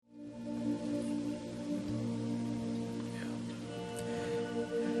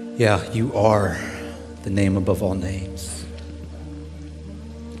Yeah, you are the name above all names.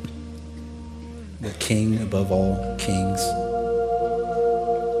 The King above all kings.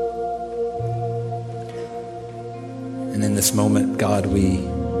 And in this moment, God, we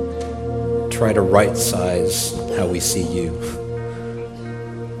try to right-size how we see you.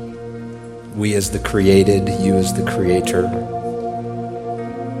 We as the created, you as the creator.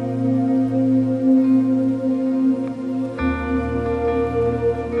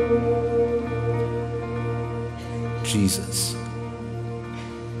 Jesus.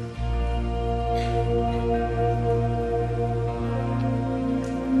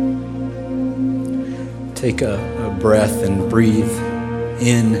 Take a breath and breathe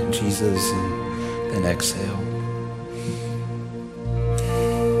in, Jesus, and then exhale.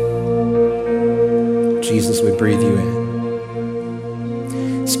 Jesus, we breathe you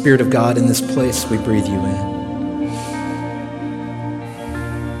in. Spirit of God, in this place, we breathe you in.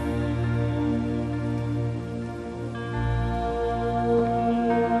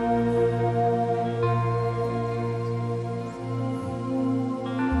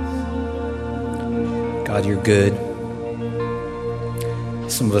 God, you're good.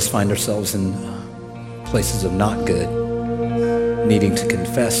 Some of us find ourselves in places of not good, needing to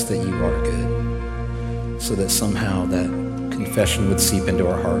confess that you are good, so that somehow that confession would seep into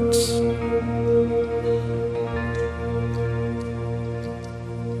our hearts.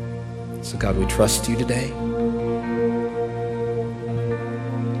 So God, we trust you today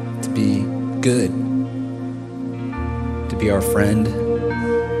to be good, to be our friend,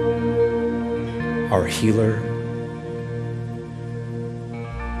 our healer,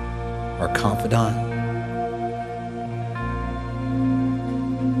 our confidant.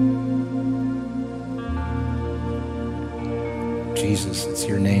 Jesus, it's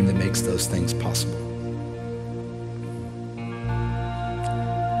your name that makes those things possible.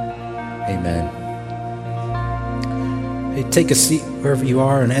 Amen. Hey, take a seat wherever you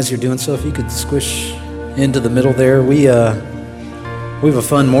are, and as you're doing so, if you could squish into the middle there. We have a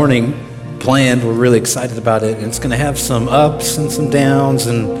fun morning planned. We're really excited about it, and it's going to have some ups and some downs,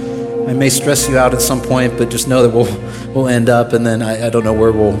 and I may stress you out at some point, but just know that we'll end up, and then I don't know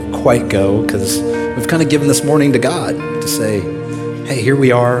where we'll quite go, because we've kind of given this morning to God to say, hey, here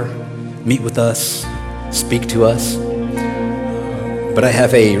we are, meet with us, speak to us. But I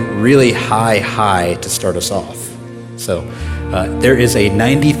have a really high to start us off. So there is a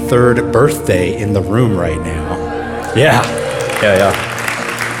 93rd birthday in the room right now. Yeah.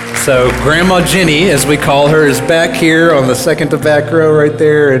 So Grandma Jenny, as we call her, is back here on the second to back row right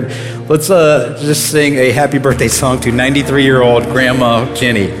there. And let's just sing a happy birthday song to 93-year-old Grandma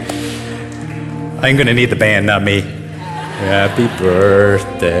Jenny. I'm going to need the band, not me. Happy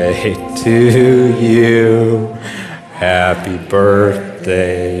birthday to you. Happy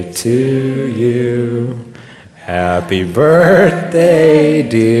birthday to you. Happy birthday,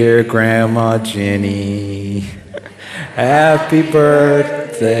 dear Grandma Jenny. Happy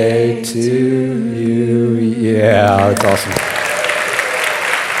birthday to you. Yeah, that's awesome.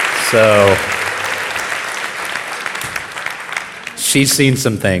 So, she's seen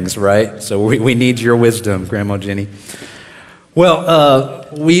some things, right? So we need your wisdom, Grandma Jenny. Well,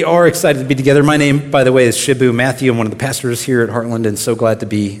 we are excited to be together. My name, by the way, is Shibu Matthew. I'm one of the pastors here at Heartland, and so glad to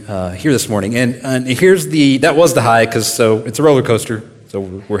be here this morning. And here's that was the high, because it's a roller coaster, so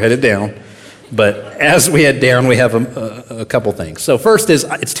we're headed down. But as we head down, we have a couple things. So first is,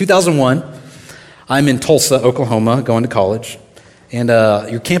 it's 2001. I'm in Tulsa, Oklahoma, going to college. And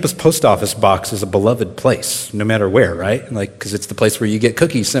your campus post office box is a beloved place, no matter where, right? Because it's the place where you get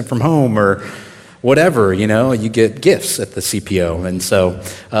cookies sent from home or whatever, you get gifts at the CPO. And so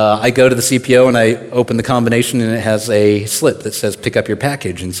I go to the CPO and I open the combination, and it has a slip that says, pick up your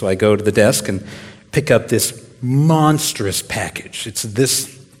package. And so I go to the desk and pick up this monstrous package. It's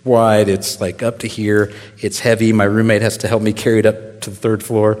this wide, it's like up to here, it's heavy. My roommate has to help me carry it up to the third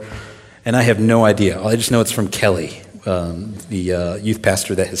floor. And I have no idea. I just know it's from Kelly, the youth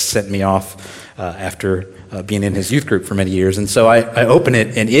pastor that has sent me off after being in his youth group for many years. And so I open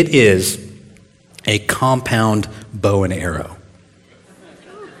it, and it is a compound bow and arrow.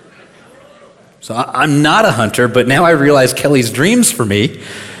 So I'm not a hunter, but now I realize Kelly's dreams for me,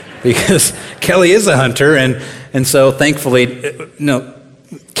 because Kelly is a hunter, and so thankfully,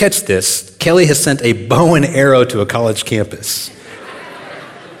 catch this, Kelly has sent a bow and arrow to a college campus.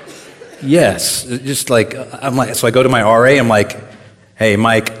 Yes, so I go to my RA, I'm like, hey,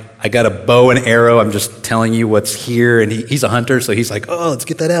 Mike, I got a bow and arrow, I'm just telling you what's here, and he's a hunter, so he's like, oh, let's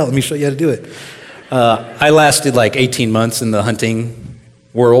get that out, let me show you how to do it. I lasted 18 months in the hunting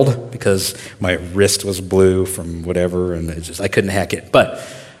world because my wrist was blue from whatever, and I couldn't hack it. But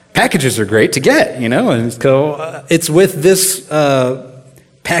packages are great to get, and so it's with this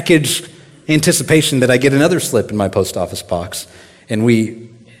package anticipation that I get another slip in my post office box, and we're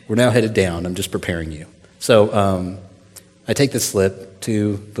now headed down. I'm just preparing you. So I take this slip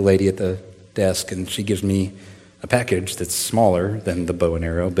to the lady at the desk, and she gives me a package that's smaller than the bow and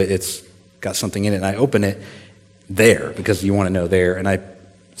arrow, but it's got something in it, and I open it there, because you want to know there, and I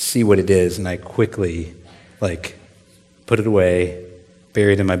see what it is, and I quickly, put it away,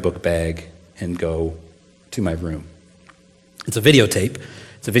 bury it in my book bag, and go to my room. It's a videotape.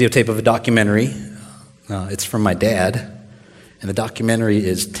 It's a videotape of a documentary. It's from my dad, and the documentary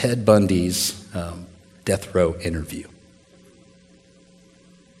is Ted Bundy's death row interview.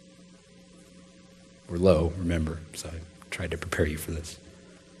 We're low, remember, so I tried to prepare you for this.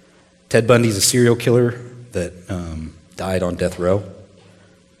 Ted Bundy's a serial killer that died on death row.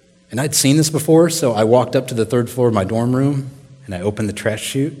 And I'd seen this before, so I walked up to the third floor of my dorm room, and I opened the trash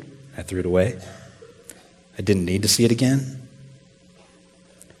chute. I threw it away. I didn't need to see it again.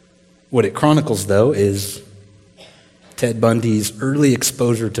 What it chronicles, though, is Ted Bundy's early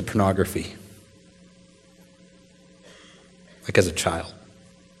exposure to pornography, as a child.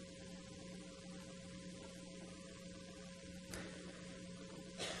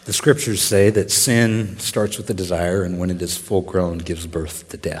 The scriptures say that sin starts with a desire, and when it is full grown, gives birth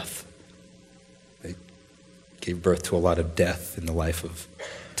to death. They gave birth to a lot of death in the life of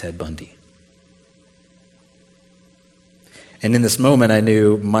Ted Bundy. And in this moment, I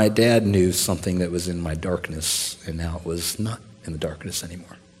knew my dad knew something that was in my darkness, and now it was not in the darkness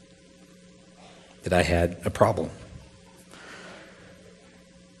anymore. That I had a problem.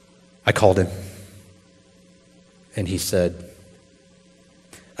 I called him, and he said,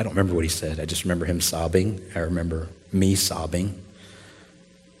 I don't remember what he said. I just remember him sobbing. I remember me sobbing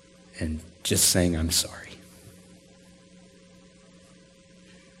and just saying, I'm sorry.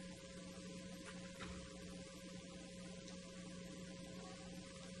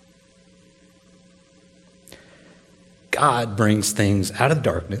 God brings things out of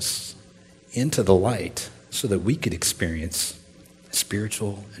darkness into the light so that we could experience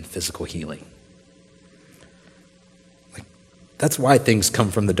spiritual and physical healing. That's why things come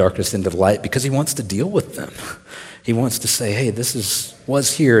from the darkness into the light, because he wants to deal with them. He wants to say, hey,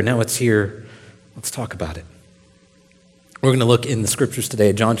 was here, now it's here. Let's talk about it. We're going to look in the scriptures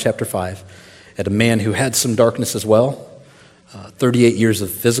today, John chapter 5, at a man who had some darkness as well, 38 years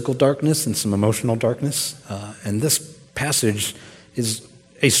of physical darkness and some emotional darkness. And this passage is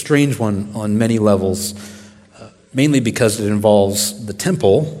a strange one on many levels, mainly because it involves the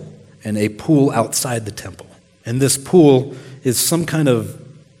temple and a pool outside the temple. And this pool is some kind of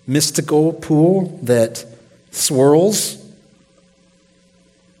mystical pool that swirls.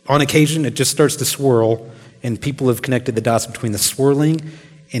 On occasion, it just starts to swirl, and people have connected the dots between the swirling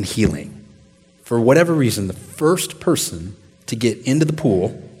and healing. For whatever reason, the first person to get into the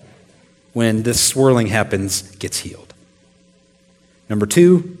pool when this swirling happens gets healed. Number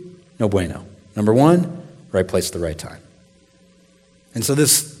 2, no bueno. Number 1, right place at the right time. And so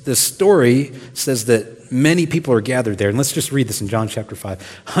this story says that many people are gathered there. And let's just read this in John chapter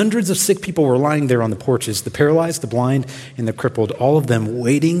 5. Hundreds of sick people were lying there on the porches, the paralyzed, the blind, and the crippled, all of them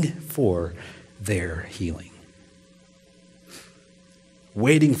waiting for their healing.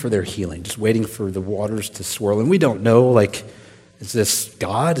 Waiting for their healing, just waiting for the waters to swirl. And we don't know, is this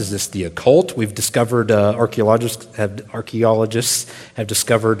God? Is this the occult? We've discovered, archaeologists have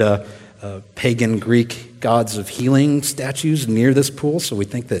discovered pagan Greek gods of healing statues near this pool, so we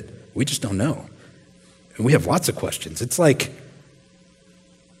think that we just don't know. And we have lots of questions. It's like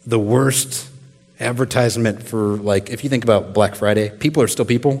the worst advertisement for, if you think about Black Friday, people are still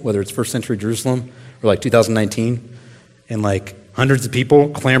people, whether it's first century Jerusalem or 2019, and hundreds of people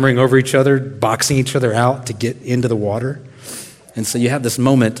clamoring over each other, boxing each other out to get into the water. And so you have this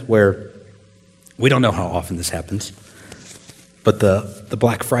moment where we don't know how often this happens, but the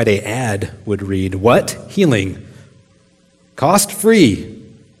Black Friday ad would read, what? Healing. Cost free.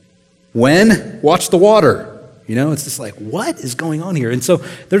 When? Watch the water. It's just what is going on here? And so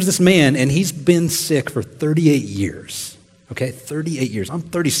there's this man, and he's been sick for 38 years. Okay, 38 years. I'm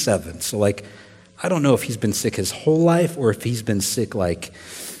 37, so I don't know if he's been sick his whole life or if he's been sick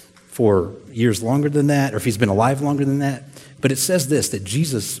for years longer than that, or if he's been alive longer than that. But it says this, that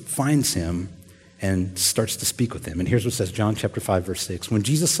Jesus finds him and starts to speak with him. And here's what it says, John chapter 5, verse 6. When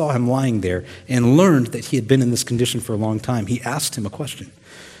Jesus saw him lying there and learned that he had been in this condition for a long time, he asked him a question.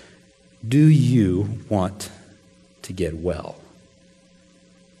 Do you want to get well?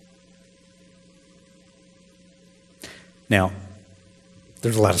 Now,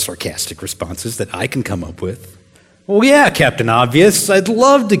 there's a lot of sarcastic responses that I can come up with. Well, yeah, Captain Obvious, I'd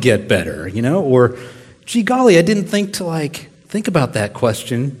love to get better, or, gee golly, I didn't think to think about that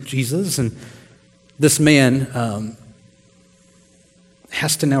question, Jesus. And this man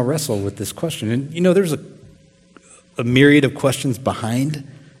has to now wrestle with this question. And, there's a myriad of questions behind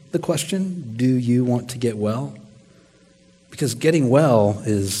the question, do you want to get well? Because getting well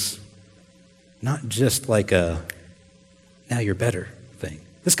is not just like a now you're better thing.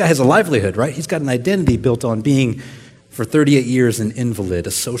 This guy has a livelihood, right? He's got an identity built on being, for 38 years, an invalid,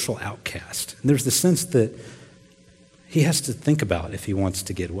 a social outcast. And there's the sense that he has to think about if he wants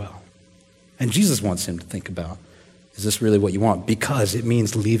to get well. And Jesus wants him to think about, is this really what you want? Because it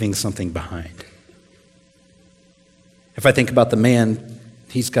means leaving something behind. If I think about the man,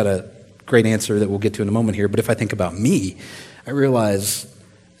 he's got a great answer that we'll get to in a moment here. But if I think about me, I realize,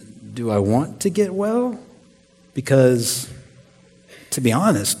 do I want to get well? Because, to be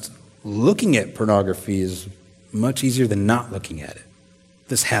honest, looking at pornography is much easier than not looking at it.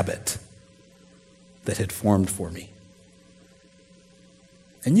 This habit that had formed for me.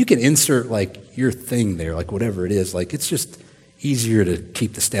 And you can insert your thing there, whatever it is. It's just easier to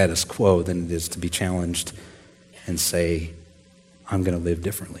keep the status quo than it is to be challenged and say, I'm going to live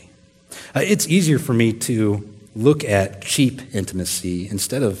differently. It's easier for me to look at cheap intimacy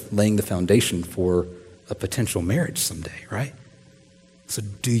instead of laying the foundation for a potential marriage someday, right? So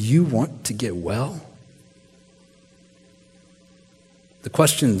do you want to get well? The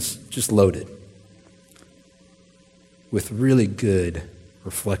question's just loaded with really good,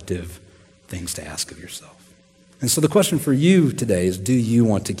 reflective things to ask of yourself. And so the question for you today is, do you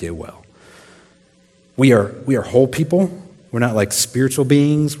want to get well? We are whole people. We're not like spiritual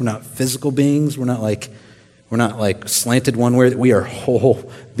beings. We're not physical beings. We're not like slanted one way. We are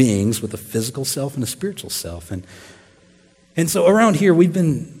whole beings with a physical self and a spiritual self. And so around here, we've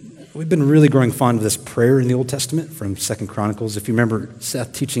been really growing fond of this prayer in the Old Testament from 2 Chronicles. If you remember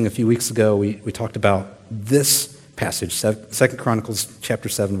Seth teaching a few weeks ago, we talked about this passage, 2 Chronicles chapter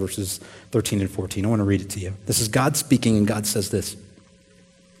 7, verses 13 and 14. I want to read it to you. This is God speaking, and God says this.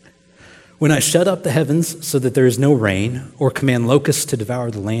 When I shut up the heavens so that there is no rain, or command locusts to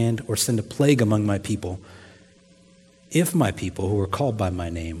devour the land, or send a plague among my people, if my people who are called by my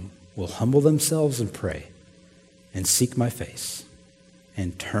name will humble themselves and pray and seek my face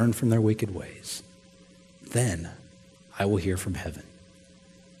and turn from their wicked ways, then I will hear from heaven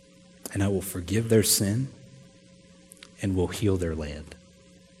and I will forgive their sin and will heal their land.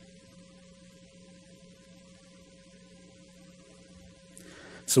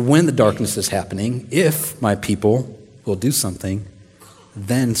 So when the darkness is happening, if my people will do something,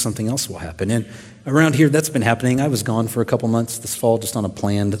 then something else will happen. And around here, that's been happening. I was gone for a couple months this fall, just on a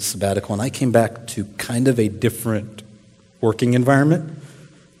planned sabbatical, and I came back to kind of a different working environment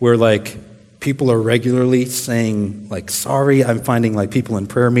where people are regularly saying sorry. I'm finding people in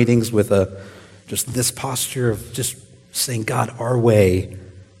prayer meetings with just this posture of just saying, God, our way.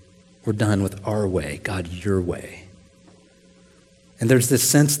 We're done with our way. God, your way. And there's this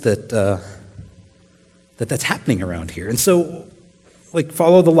sense that that's happening around here. And so,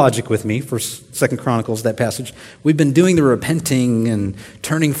 follow the logic with me for 2 Chronicles, that passage. We've been doing the repenting and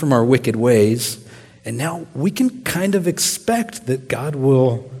turning from our wicked ways, and now we can kind of expect that God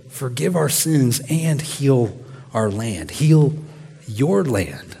will forgive our sins and heal our land, heal your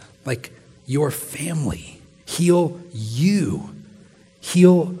land, your family, heal you,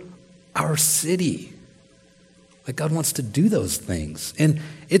 heal our city. God wants to do those things. And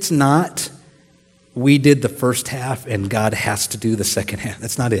it's not we did the first half and God has to do the second half.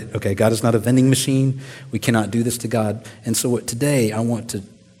 That's not it, okay? God is not a vending machine. We cannot do this to God. And so what today I want to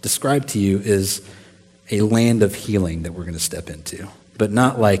describe to you is a land of healing that we're going to step into. But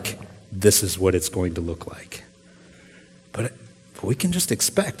not this is what it's going to look like. But we can just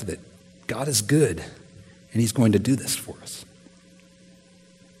expect that God is good and he's going to do this for us.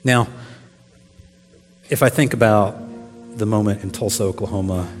 Now, if I think about the moment in Tulsa,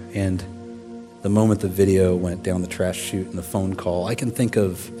 Oklahoma, and the moment the video went down the trash chute and the phone call, I can think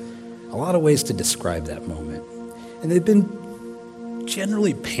of a lot of ways to describe that moment. And they've been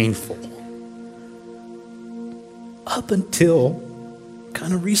generally painful up until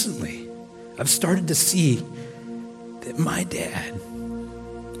kind of recently. I've started to see that my dad,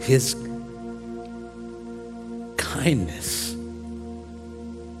 his kindness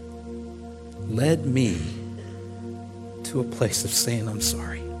led me to a place of saying, I'm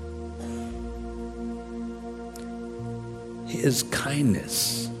sorry. His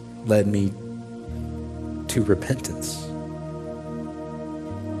kindness led me to repentance.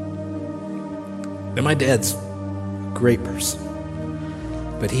 Now, my dad's a great person,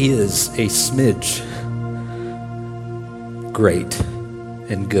 but he is a smidge great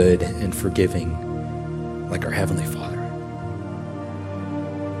and good and forgiving like our Heavenly Father.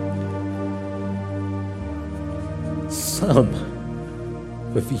 Some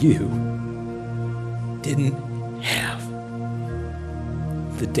of you didn't have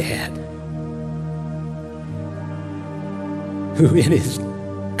the dad who in his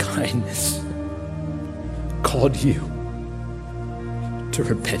kindness called you to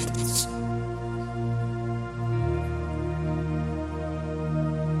repentance.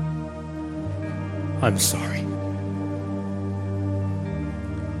 I'm sorry.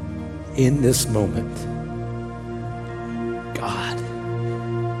 In this moment, God,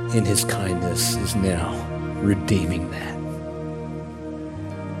 in his kindness, is now redeeming that.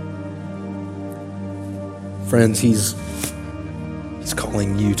 Friends, he's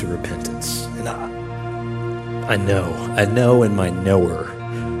calling you to repentance. And I know in my knower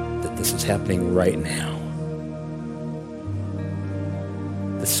that this is happening right now.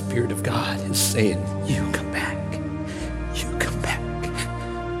 The Spirit of God is saying, you come back. You come back.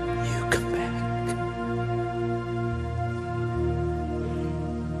 You come back.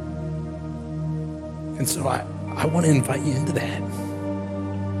 And so I want to invite you into that.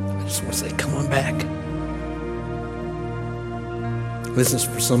 I just want to say, come on back. This is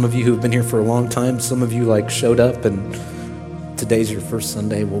for some of you who've been here for a long time. Some of you showed up and today's your first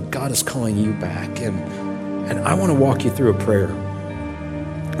Sunday. Well, God is calling you back. And I want to walk you through a prayer.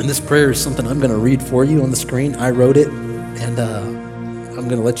 And this prayer is something I'm going to read for you on the screen. I wrote it, and I'm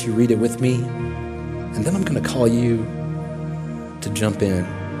going to let you read it with me. And then I'm going to call you to jump in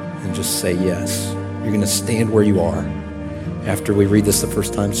and just say yes. You're going to stand where you are after we read this the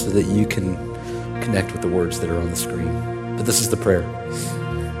first time so that you can connect with the words that are on the screen. But this is the prayer.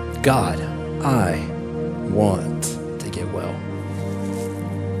 God, I want to get well.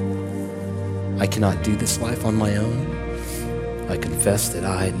 I cannot do this life on my own. I confess that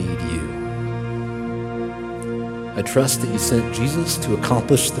I need you. I trust that you sent Jesus to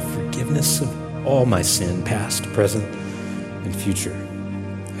accomplish the forgiveness of all my sin, past, present, and future.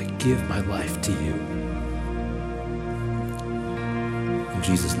 I give my life to you. In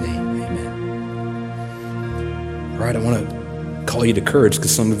Jesus' name, amen. All right, I want to call you to courage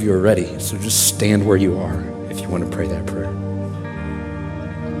because some of you are ready. So just stand where you are if you want to pray that prayer.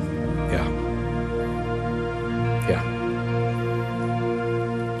 Yeah. Yeah.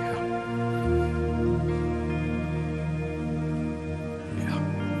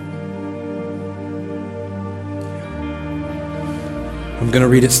 I'm going to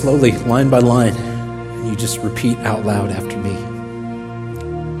read it slowly, line by line, and you just repeat out loud after me.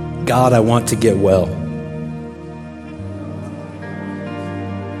 God, I want to get well.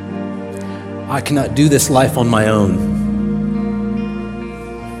 I cannot do this life on my own.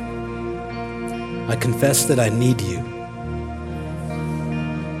 I confess that I need you.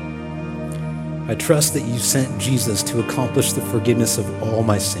 I trust that you sent Jesus to accomplish the forgiveness of all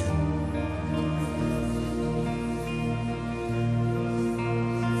my sin.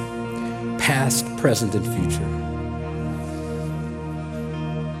 Past, present, and future.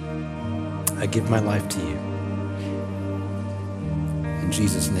 I give my life to you. In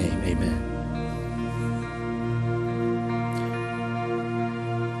Jesus' name, amen.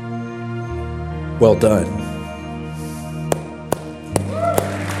 Well done.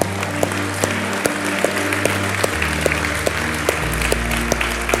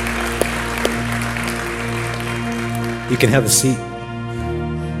 You can have a seat.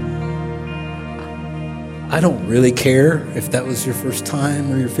 I don't really care if that was your first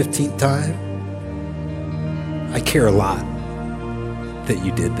time or your 15th time. I care a lot that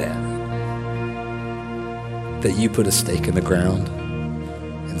you did that. That you put a stake in the ground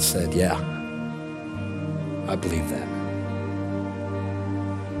and said, yeah, I believe that.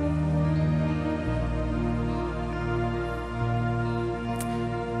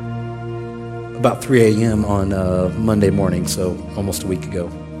 About 3 a.m. on Monday morning, so almost a week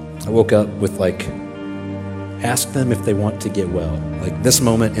ago, I woke up with ask them if they want to get well. This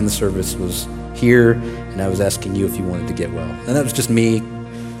moment in the service was here, and I was asking you if you wanted to get well. And that was just me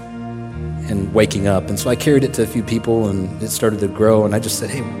and waking up. And so I carried it to a few people, and it started to grow, and I just said,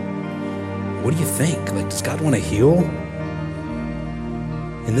 hey, what do you think? Does God want to heal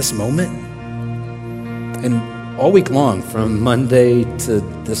in this moment? And all week long, from Monday to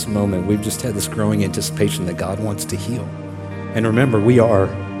this moment, we've just had this growing anticipation that God wants to heal. And remember, we are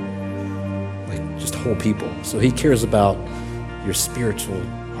just whole people. So he cares about your spiritual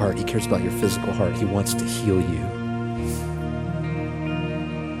heart. He cares about your physical heart. He wants to heal you.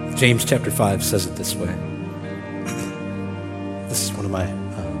 James chapter 5 says it this way. This is one of my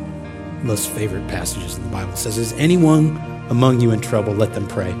most favorite passages in the Bible. It says, is anyone among you in trouble, let them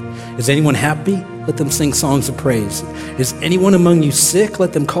pray. Is anyone happy? Let them sing songs of praise. Is anyone among you sick?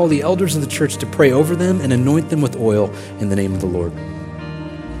 Let them call the elders of the church to pray over them and anoint them with oil in the name of the Lord.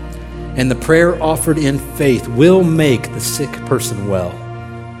 And the prayer offered in faith will make the sick person well.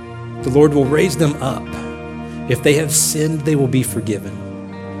 The Lord will raise them up. If they have sinned, they will be forgiven.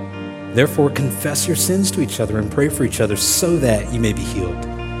 Therefore, confess your sins to each other and pray for each other so that you may be healed.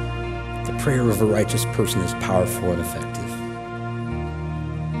 The prayer of a righteous person is powerful and effective.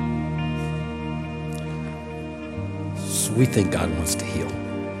 So we think God wants to heal.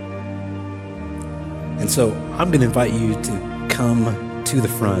 And so I'm going to invite you to come to the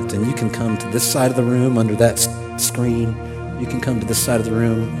front, and you can come to this side of the room under that screen. You can come to this side of the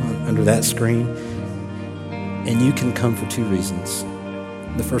room under that screen. And you can come for two reasons.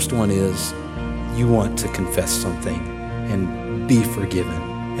 The first one is you want to confess something and be forgiven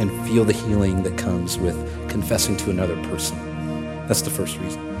and feel the healing that comes with confessing to another person. That's the first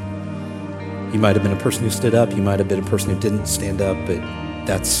reason. You might have been a person who stood up. You might have been a person who didn't stand up, but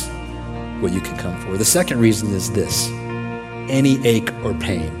that's what you can come for. The second reason is this: any ache or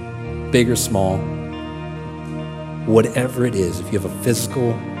pain, big or small, whatever it is, if you have a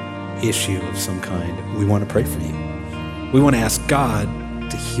physical issue of some kind, we want to pray for you. We want to ask God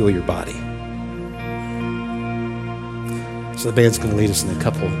to heal your body. So the band's going to lead us in a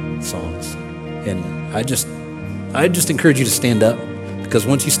couple songs. And I just encourage you to stand up, because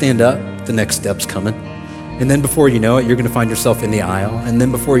once you stand up, the next step's coming. And then before you know it, you're going to find yourself in the aisle. And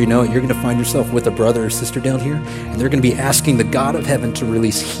then before you know it, you're going to find yourself with a brother or sister down here. And they're going to be asking the God of heaven to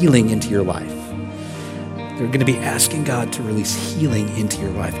release healing into your life. They're going to be asking God to release healing into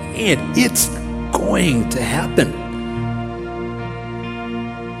your life. And it's going to happen.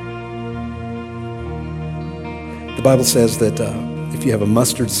 The Bible says that if you have a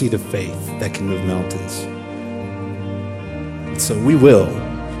mustard seed of faith, that can move mountains. And so we will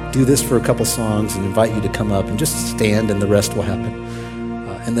do this for a couple songs and invite you to come up and just stand, and the rest will happen.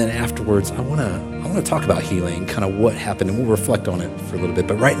 And then afterwards, I want to talk about healing, kind of what happened, and we'll reflect on it for a little bit.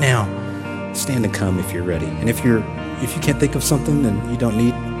 But right now, stand and come if you're ready. And if you can't think of something and you don't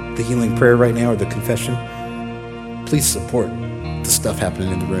need the healing prayer right now or the confession, please support the stuff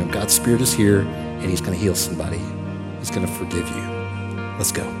happening in the room. God's Spirit is here, and He's going to heal somebody. He's going to forgive you.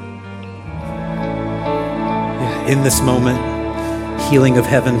 Let's go. Yeah, in this moment, healing of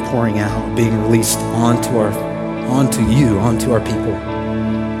heaven pouring out, being released onto you, onto our people.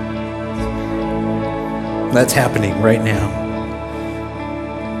 That's happening right now.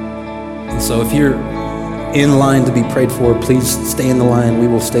 And so if you're in line to be prayed for, please stay in the line. We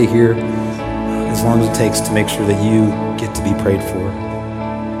will stay here as long as it takes to make sure that you get to be prayed for.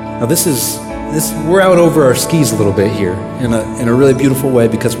 Now we're out over our skis a little bit here in a really beautiful way,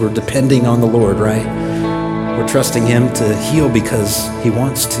 because we're depending on the Lord, right? We're trusting Him to heal because He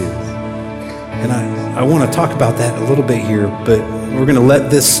wants to. And I want to talk about that a little bit here, but we're going to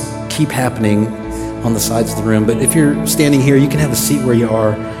let this keep happening on the sides of the room. But if you're standing here, you can have a seat where you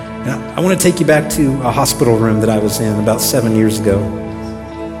are. And I want to take you back to a hospital room that I was in about 7 years ago.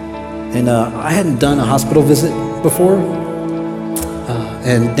 And I hadn't done a hospital visit before.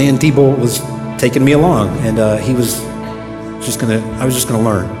 And Dan Diebel was taking me along, and I was just gonna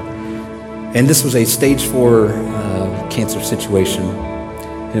learn. And this was a stage 4 cancer situation.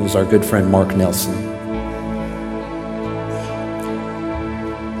 And it was our good friend Mark Nelson.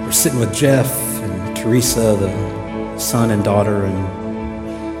 We're sitting with Jeff and Teresa, the son and daughter, and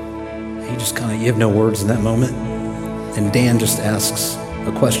you have no words in that moment. And Dan just asks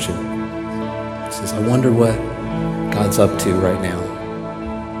a question. He says, I wonder what God's up to right now.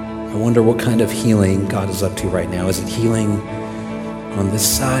 I wonder what kind of healing God is up to right now. Is it healing on this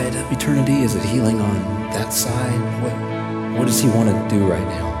side of eternity? Is it healing on that side? What does He want to do right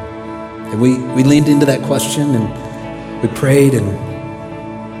now? And we leaned into that question, and we prayed, and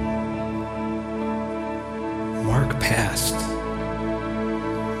Mark passed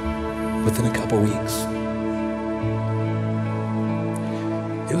within a couple weeks.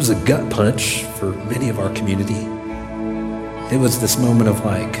 It was a gut punch for many of our community. It was this moment of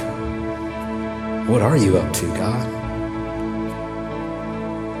like, what are you up to, God?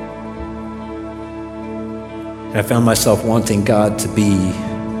 And I found myself wanting God to be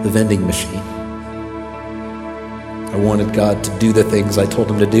the vending machine. I wanted God to do the things I told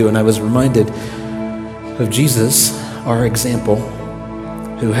Him to do, and I was reminded of Jesus, our example,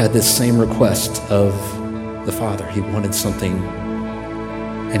 who had this same request of the Father. He wanted something,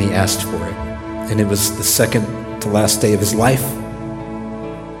 and He asked for it. And it was the second to last day of His life.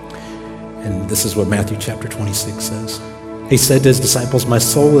 And this is what Matthew chapter 26 says. He said to His disciples, my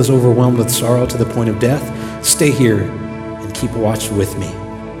soul is overwhelmed with sorrow to the point of death. Stay here and keep watch with me.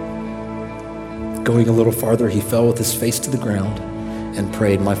 Going a little farther, he fell with his face to the ground and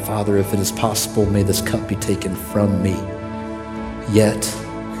prayed, "My Father, if it is possible, may this cup be taken from me. Yet,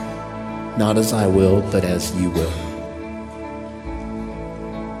 not as I will, but as you will."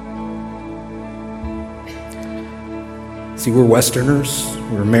 See, we're Westerners,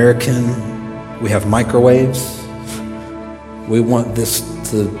 we're American, we have microwaves. We want this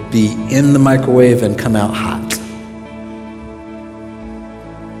to be in the microwave and come out hot.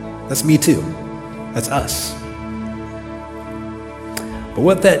 That's me too. That's us. But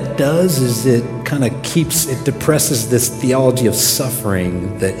what that does is it depresses this theology of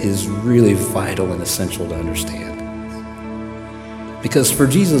suffering that is really vital and essential to understand. Because for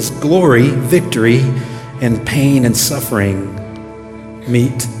Jesus, glory, victory, and pain and suffering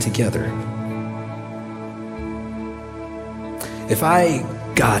meet together. If I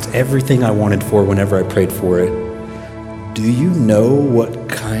got everything I wanted for whenever I prayed for it, do you know what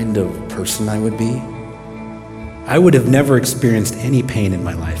kind of person I would be? I would have never experienced any pain in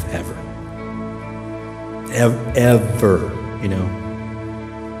my life, ever. Ever, you know.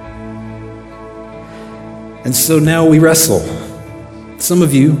 And so now we wrestle. Some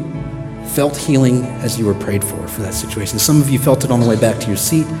of you felt healing as you were prayed for that situation. Some of you felt it on the way back to your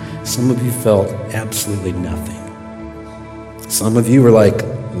seat. Some of you felt absolutely nothing. Some of you were like,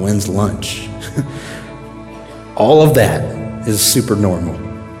 "When's lunch?" All of that is super normal.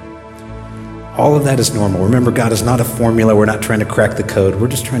 All of that is normal. Remember, God is not a formula. We're not trying to crack the code. We're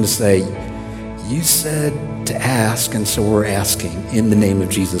just trying to say, you said to ask, and so we're asking in the name of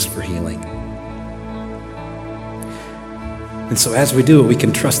Jesus for healing. And so as we do it, we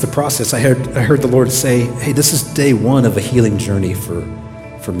can trust the process. I heard the Lord say, hey, this is day one of a healing journey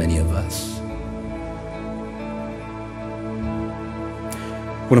for many of us.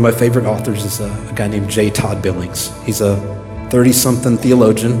 One of my favorite authors is a guy named J. Todd Billings. He's a 30-something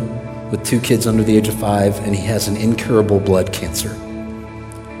theologian with 2 kids under the age of 5, and he has an incurable blood cancer.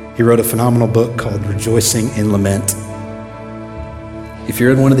 He wrote a phenomenal book called Rejoicing in Lament. If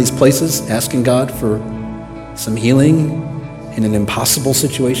you're in one of these places asking God for some healing in an impossible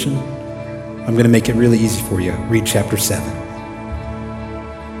situation, I'm going to make it really easy for you. Read chapter 7.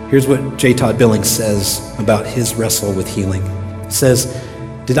 Here's what J. Todd Billings says about his wrestle with healing. He says,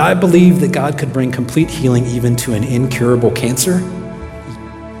 "Did I believe that God could bring complete healing even to an incurable cancer?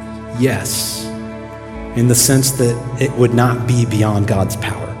 Yes, in the sense that it would not be beyond God's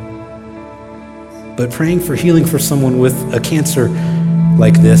power. But praying for healing for someone with a cancer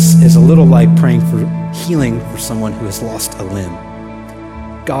like this is a little like praying for healing for someone who has lost a limb.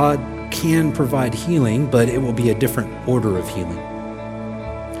 God can provide healing, but it will be a different order of healing.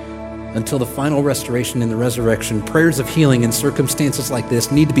 Until the final restoration in the resurrection, prayers of healing in circumstances like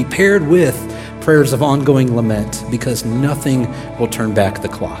this need to be paired with prayers of ongoing lament, because nothing will turn back the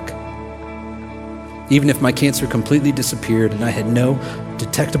clock. Even if my cancer completely disappeared and I had no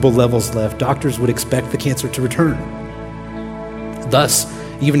detectable levels left, doctors would expect the cancer to return. Thus,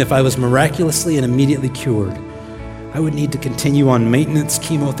 even if I was miraculously and immediately cured, I would need to continue on maintenance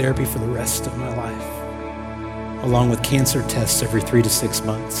chemotherapy for the rest of my life, along with cancer tests every 3 to 6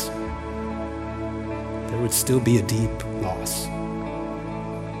 months. There would still be a deep loss.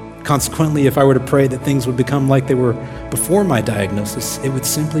 Consequently, if I were to pray that things would become like they were before my diagnosis, it would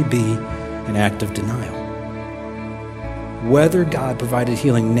simply be an act of denial. Whether God provided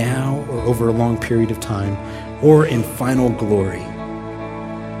healing now or over a long period of time, or in final glory,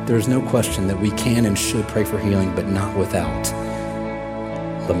 there is no question that we can and should pray for healing, but not without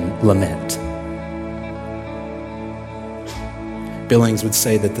lament. Billings would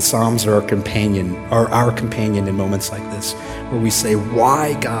say that the Psalms are our companion in moments like this, where we say,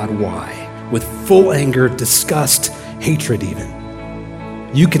 "Why, God, why?" with full anger, disgust, hatred even.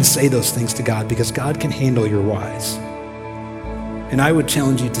 You can say those things to God because God can handle your whys. And I would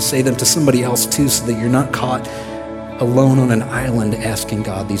challenge you to say them to somebody else too, so that you're not caught alone on an island asking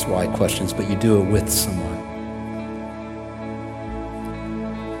God these why questions, but you do it with someone.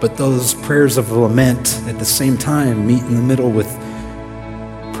 But those prayers of lament at the same time meet in the middle with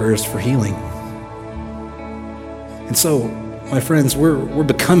prayers for healing. And so, my friends, we're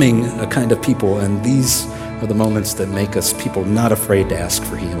becoming a kind of people, and these are the moments that make us people not afraid to ask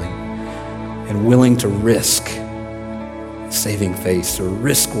for healing and willing to risk saving face or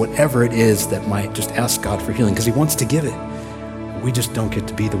risk whatever it is that might just ask God for healing, because he wants to give it. We just don't get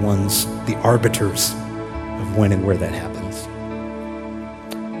to be the ones, the arbiters of when and where that happens.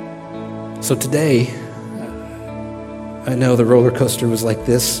 So today, I know the roller coaster was like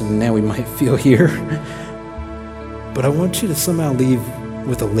this, and now we might feel here, but I want you to somehow leave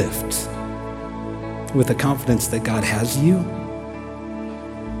with a lift. with the confidence that God has you.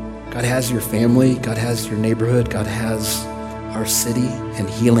 God has your family. God has your neighborhood. God has our city, and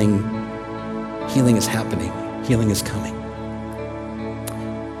healing is happening. Healing is coming.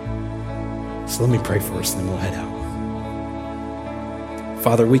 So let me pray for us, then we'll head out.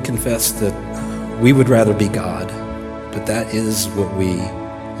 Father, we confess that we would rather be God, but that is what we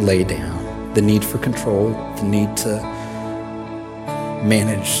lay down. The need for control, the need to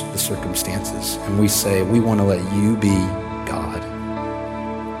manage the circumstances. And we say, we want to let you be God.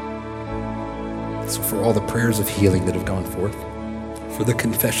 So for all the prayers of healing that have gone forth, for the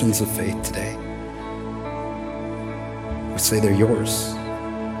confessions of faith today, we say they're yours.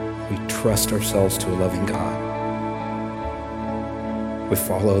 We trust ourselves to a loving God. We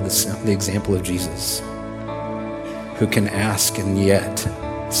follow the example of Jesus, who can ask and yet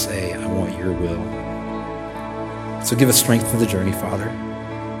say, I want your will. So give us strength for the journey, Father.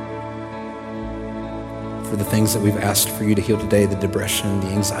 For the things that we've asked for you to heal today, the depression, the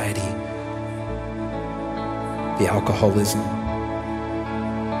anxiety, the alcoholism.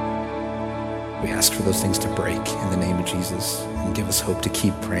 We ask for those things to break in the name of Jesus, and give us hope to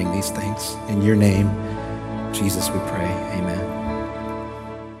keep praying these things. In your name, Jesus, we pray. Amen.